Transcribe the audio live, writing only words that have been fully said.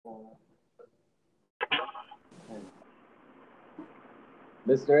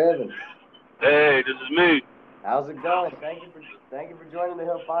Mr. Evans. Hey, this is me. How's it going? Thank you for joining the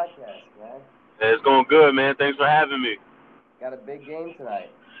Hill Podcast, man. Hey, it's going good, man. Thanks for having me. Got a big game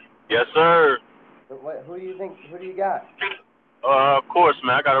tonight. Yes, sir. But who do you got? Of course,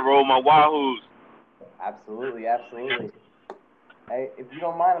 man. I got to roll my Wahoos. Absolutely. Hey, if you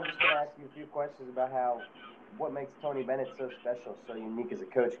don't mind, I'm just going to ask you a few questions about what makes Tony Bennett so special, so unique as a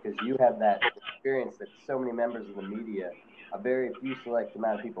coach, because you have that experience that so many members of the media, a very few select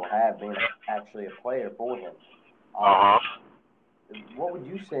amount of people have, being actually a player for him. What would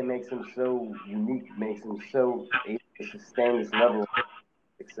you say makes him so unique, makes him so able to sustain this level of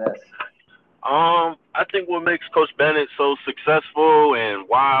success? I think what makes Coach Bennett so successful and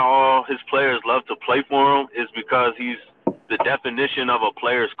why all his players love to play for him is because he's the definition of a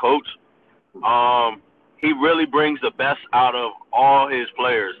player's coach. He really brings the best out of all his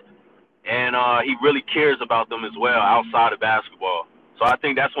players, and he really cares about them as well outside of basketball. So I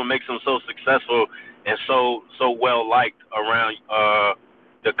think that's what makes him so successful and so well liked around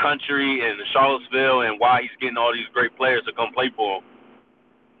the country and Charlottesville, and why he's getting all these great players to come play for him.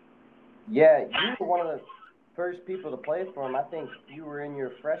 Yeah, you were one of the first people to play for him. I think you were in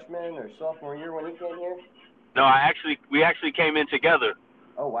your freshman or sophomore year when he came here. No, we actually came in together.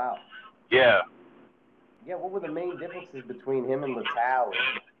 Oh, wow. Yeah. Yeah, what were the main differences between him and Latau?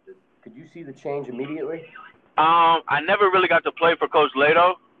 Could you see the change immediately? I never really got to play for Coach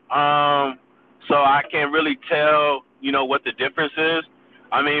Leto, so I can't really tell, what the difference is.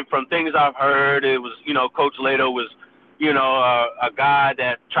 I mean, from things I've heard, it was, Coach Leto was, a guy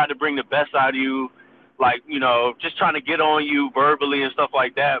that tried to bring the best out of you, like, just trying to get on you verbally and stuff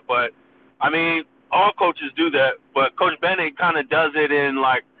like that. But, I mean, all coaches do that, but Coach Bennett kind of does it in,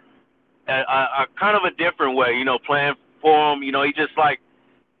 like, a kind of a different way, playing for him.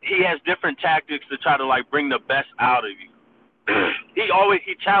 He has different tactics to try to, like, bring the best out of you. He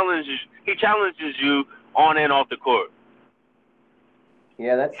challenges you on and off the court.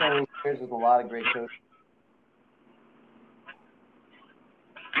 Yeah, that's something he shares with a lot of great coaches.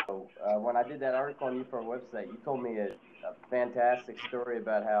 So, when I did that article on you for our website, you told me a fantastic story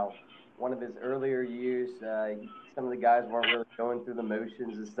about how one of his earlier years, some of the guys weren't really going through the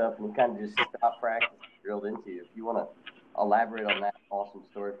motions and stuff, and he kind of just stopped practice and drilled into you. If you want to elaborate on that awesome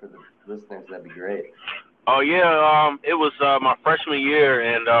story for the listeners, that'd be great. Oh, yeah, it was my freshman year,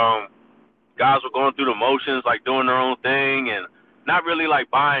 and guys were going through the motions, like doing their own thing and not really, like,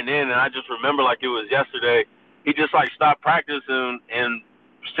 buying in. And I just remember like it was yesterday, he just, like, stopped practicing and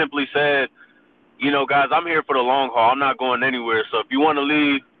simply said, guys, I'm here for the long haul. I'm not going anywhere. So if you want to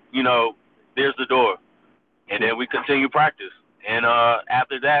leave, there's the door. And then we continue practice. And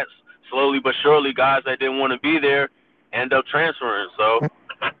after that, slowly but surely, guys that didn't want to be there end up transferring. So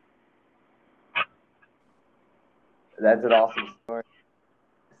that's an awesome story.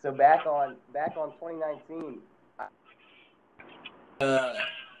 So back on 2019,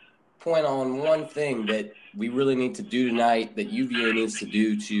 point on one thing that we really need to do tonight, that UVA needs to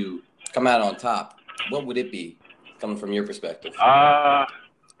do to come out on top. What would it be, coming from your perspective?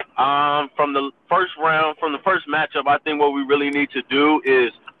 From the first round, from the first matchup, I think what we really need to do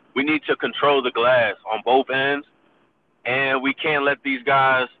is we need to control the glass on both ends. And we can't let these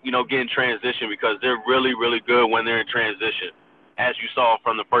guys, get in transition, because they're really, really good when they're in transition, as you saw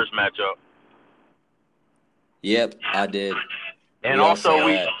from the first matchup. Yep, I did. And also,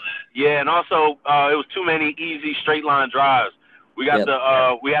 it was too many easy straight line drives. We have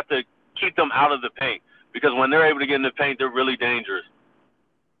to keep them out of the paint, because when they're able to get in the paint, they're really dangerous.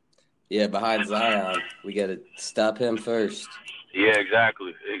 Yeah, behind Zion, we got to stop him first. Yeah,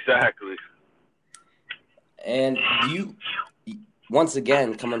 exactly. And once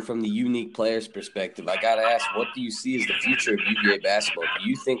again, coming from the unique player's perspective, I got to ask, what do you see as the future of UVA basketball? Do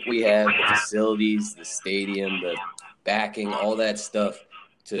you think we have the facilities, the stadium, the backing, all that stuff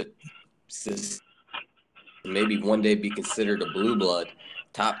to maybe one day be considered a blue blood,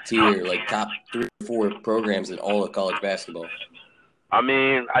 top tier, like top 3 or 4 programs in all of college basketball? I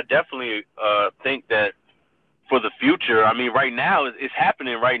mean, I definitely think that for the future, I mean, right now, it's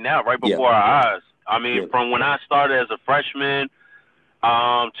happening right now, right before our eyes. I mean, from when I started as a freshman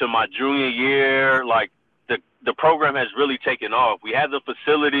to my junior year, like, the program has really taken off. We have the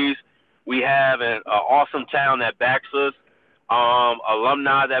facilities. We have an awesome town that backs us,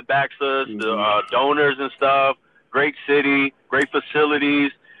 alumni that backs us, the donors and stuff, great city, great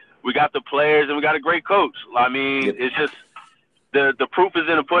facilities. We got the players, and we got a great coach. I mean, it's just the proof is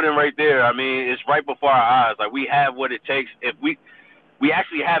in the pudding right there. I mean, it's right before our eyes. Like, we have what it takes. If we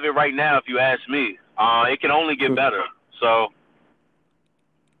actually have it right now, if you ask me. It can only get better. So,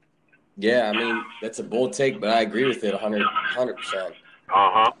 yeah, I mean, that's a bold take, but I agree with it 100%.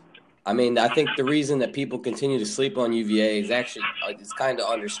 Uh-huh. I mean, I think the reason that people continue to sleep on UVA is actually it's kind of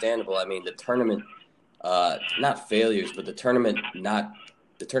understandable. I mean, the tournament, not failures, but the tournament's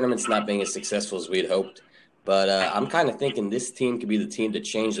not being as successful as we had hoped. But I'm kind of thinking this team could be the team to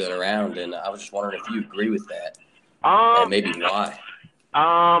change that around, and I was just wondering if you agree with that, and maybe why.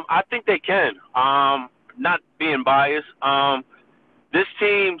 I think they can. Not being biased. This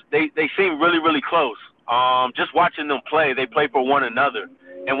team, they seem really, really close. Just watching them play, they play for one another.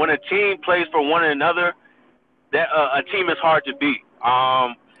 And when a team plays for one another, that a team is hard to beat.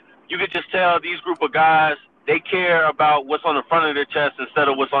 You could just tell these group of guys, they care about what's on the front of their chest instead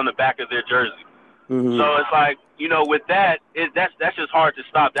of what's on the back of their jersey. Mm-hmm. So it's like, with that, that's just hard to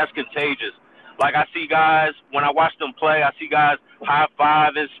stop. That's contagious. Like I see guys, when I watch them play, I see guys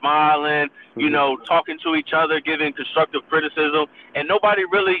high-fiving, smiling, talking to each other, giving constructive criticism, and nobody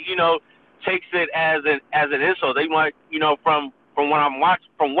really, takes it as an insult. They might, from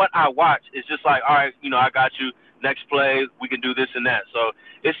what I watch, it's just like, all right, I got you. Next play, we can do this and that. So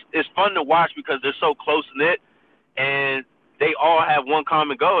it's fun to watch because they're so close-knit, and they all have one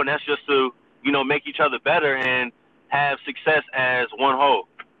common goal, and that's just to, make each other better and have success as one whole.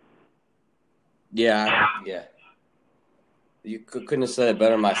 Yeah. You couldn't have said it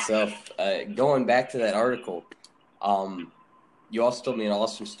better myself. Going back to that article, you also told me an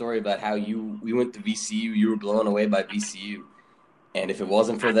awesome story about how we went to VCU. You were blown away by VCU. And if it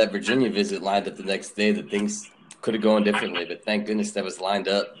wasn't for that Virginia visit lined up the next day, that things could have gone differently. But thank goodness that was lined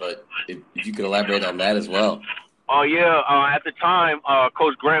up. But if you could elaborate on that as well. Oh, yeah. At the time,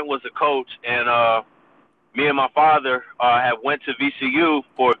 Coach Grant was the coach. And me and my father had went to VCU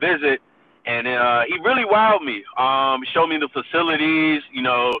for a visit. And he really wowed me. He showed me the facilities,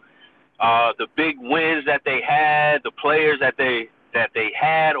 the big wins that they had, the players that they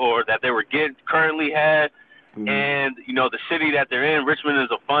had or that they were currently had. Mm-hmm. And, the city that they're in, Richmond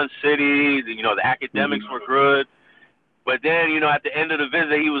is a fun city. The academics were good. But then, at the end of the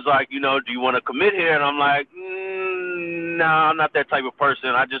visit, he was like, do you want to commit here? And I'm like, no, I'm not that type of person.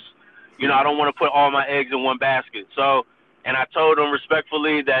 I just, I don't want to put all my eggs in one basket. So, and I told him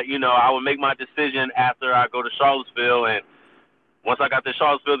respectfully that, I would make my decision after I go to Charlottesville. And once I got to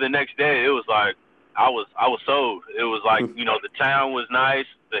Charlottesville the next day, it was like I was sold. It was like, the town was nice,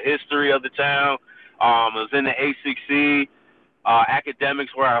 the history of the town. It was in the ACC.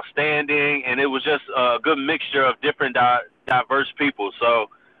 Academics were outstanding, and it was just a good mixture of different diverse people. So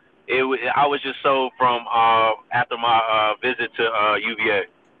I was just sold from after my visit to UVA.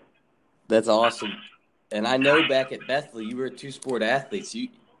 That's awesome. And I know back at Bethel, you were a two-sport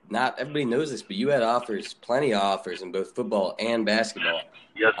athlete. Not everybody knows this, but you had plenty of offers in both football and basketball.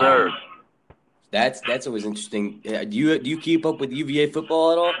 Yes, sir. That's always interesting. Do you keep up with UVA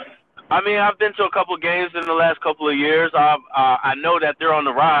football at all? I mean, I've been to a couple of games in the last couple of years. I know that they're on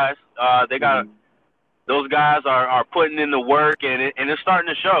the rise. They got those guys are putting in the work, and it's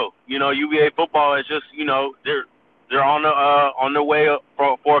starting to show. UVA football is just they're on their way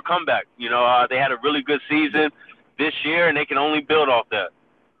for a comeback. They had a really good season this year, and they can only build off that.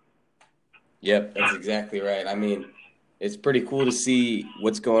 Yep, that's exactly right. I mean, it's pretty cool to see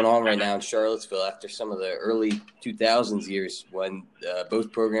what's going on right now in Charlottesville after some of the early 2000s years when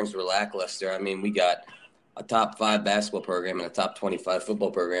both programs were lackluster. I mean, we got a top 5 basketball program and a top 25 football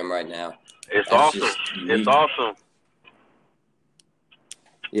program right now. It's awesome. It's awesome.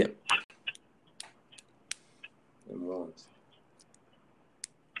 Yep.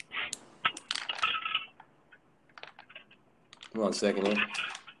 1 second here.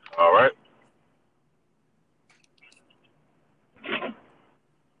 All right.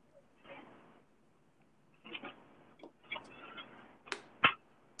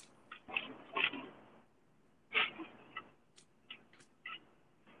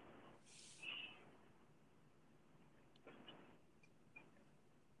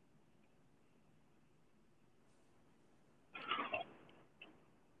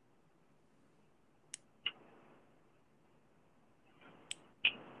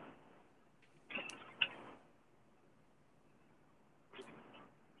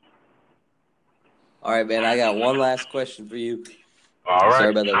 All right, man, I got one last question for you. All right.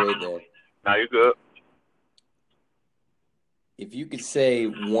 Sorry about that wait there. No, you're good. If you could say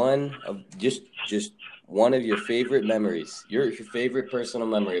one of just one of your favorite memories, your favorite personal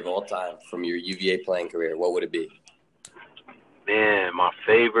memory of all time from your UVA playing career, what would it be? Man, my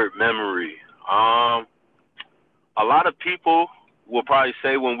favorite memory. A lot of people will probably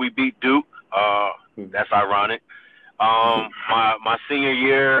say when we beat Duke. That's ironic. My senior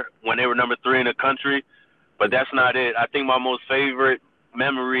year when they were number 3 in the country, but that's not it. I think my most favorite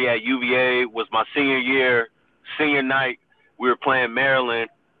memory at UVA was my senior year, senior night. we were playing Maryland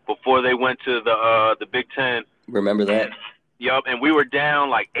before they went to the Big Ten. Remember that? Yup, and we were down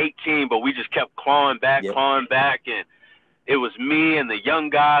like 18, but we just kept clawing back, and it was me and the young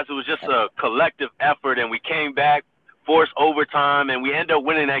guys. It was just a collective effort, and we came back, forced overtime, and we ended up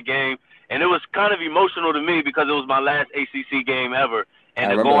winning that game. And it was kind of emotional to me because it was my last ACC game ever,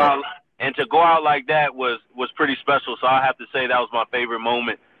 and to go out like that was pretty special. So I have to say that was my favorite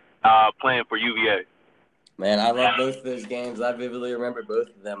moment playing for UVA. Man, I love both of those games. I vividly remember both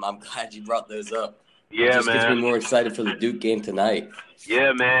of them. I'm glad you brought those up. Yeah, it just man. gets me more excited for the Duke game tonight.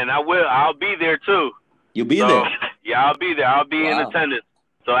 Yeah, man, I will. I'll be there too. You'll be there? Yeah, I'll be there. I'll be in attendance.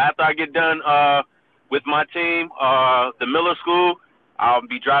 So after I get done with my team, the Miller School, I'll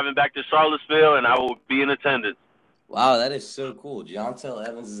be driving back to Charlottesville, and I will be in attendance. Wow, that is so cool. Jontel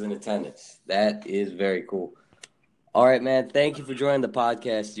Evans is in attendance. That is very cool. All right, man. Thank you for joining the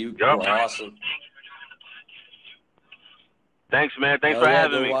podcast. You were awesome. Thanks, man. Thanks for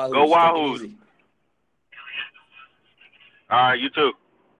having me. Go Wahoos. All right, you too.